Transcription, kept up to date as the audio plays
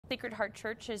Sacred Heart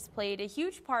Church has played a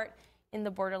huge part in the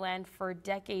borderland for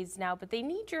decades now, but they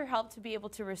need your help to be able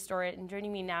to restore it. And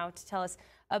joining me now to tell us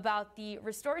about the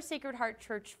Restore Sacred Heart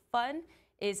Church Fund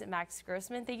is Max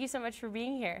Grossman. Thank you so much for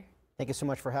being here. Thank you so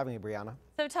much for having me, Brianna.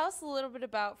 So tell us a little bit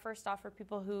about, first off, for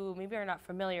people who maybe are not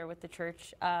familiar with the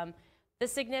church, the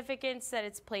significance that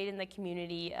it's played in the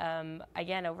community,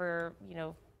 again, over,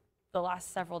 the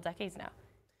last several decades now.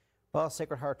 Well,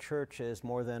 Sacred Heart Church is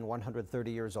more than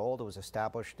 130 years old. It was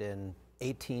established in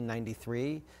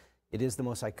 1893. It is the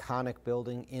most iconic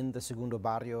building in the Segundo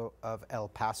Barrio of El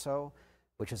Paso,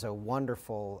 which is a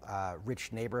wonderful,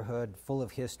 rich neighborhood, full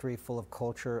of history, full of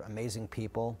culture, amazing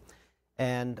people.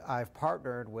 And I've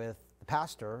partnered with the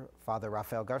pastor, Father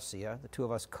Rafael Garcia. The two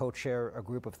of us co-chair a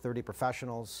group of 30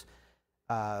 professionals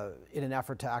in an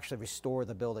effort to actually restore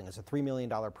the building. It's a $3 million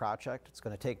project. It's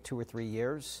going to take 2 or 3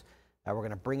 years. We're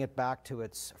going to bring it back to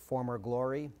its former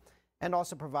glory and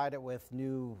also provide it with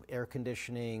new air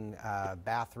conditioning,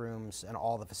 bathrooms, and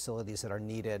all the facilities that are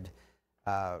needed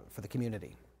for the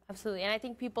community. Absolutely, and I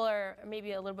think people are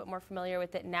maybe a little bit more familiar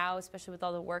with it now, especially with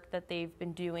all the work that they've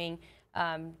been doing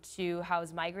to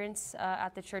house migrants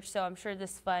at the church. So I'm sure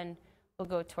this fund will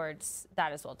go towards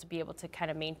that as well, to be able to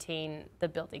kind of maintain the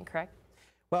building, correct?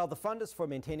 Well, the fund is for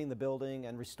maintaining the building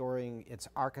and restoring its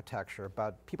architecture,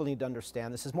 but people need to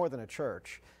understand this is more than a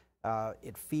church.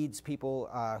 It feeds people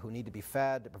who need to be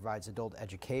fed. It provides adult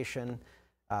education.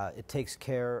 It takes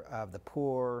care of the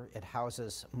poor. It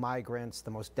houses migrants,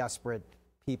 the most desperate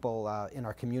people in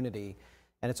our community,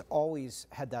 and it's always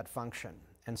had that function.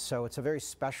 And so it's a very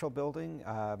special building.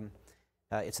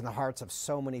 It's in the hearts of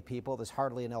so many people. There's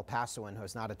hardly an El Pasoan who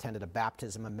has not attended a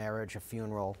baptism, a marriage, a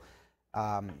funeral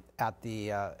at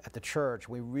the church.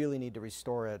 We really need to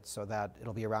restore it so that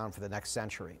it'll be around for the next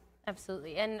century.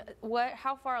 Absolutely. And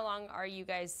how far along are you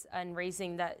guys in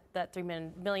raising that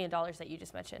 $3 million that you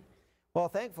just mentioned? Well,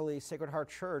 thankfully, Sacred Heart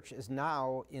Church is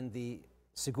now in the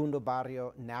Segundo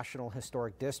Barrio National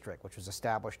Historic District, which was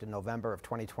established in November of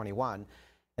 2021.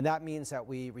 And that means that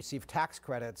we receive tax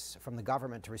credits from the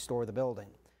government to restore the building.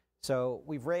 So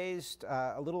we've raised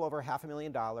a little over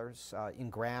 $500,000 in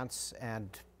grants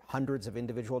and hundreds of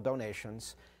individual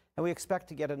donations. And we expect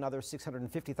to get another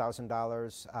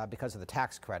 $650,000 because of the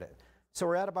tax credit. So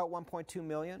we're at about $1.2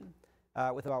 million,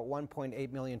 with about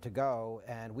 $1.8 million to go.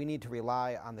 And we need to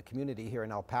rely on the community here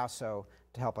in El Paso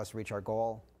to help us reach our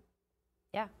goal.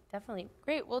 Yeah, definitely.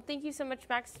 Great. Well, thank you so much,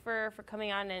 Max, for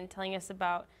coming on and telling us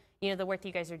about the work that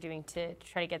you guys are doing to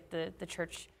try to get the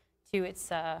church to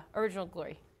its original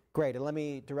glory. Great. And let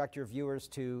me direct your viewers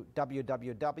to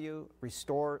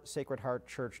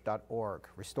www.restoresacredheartchurch.org.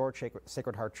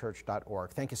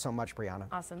 Restoresacredheartchurch.org. Thank you so much, Brianna.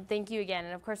 Awesome. Thank you again.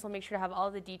 And of course, we'll make sure to have all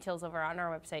the details over on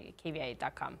our website at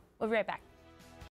kvia.com. We'll be right back.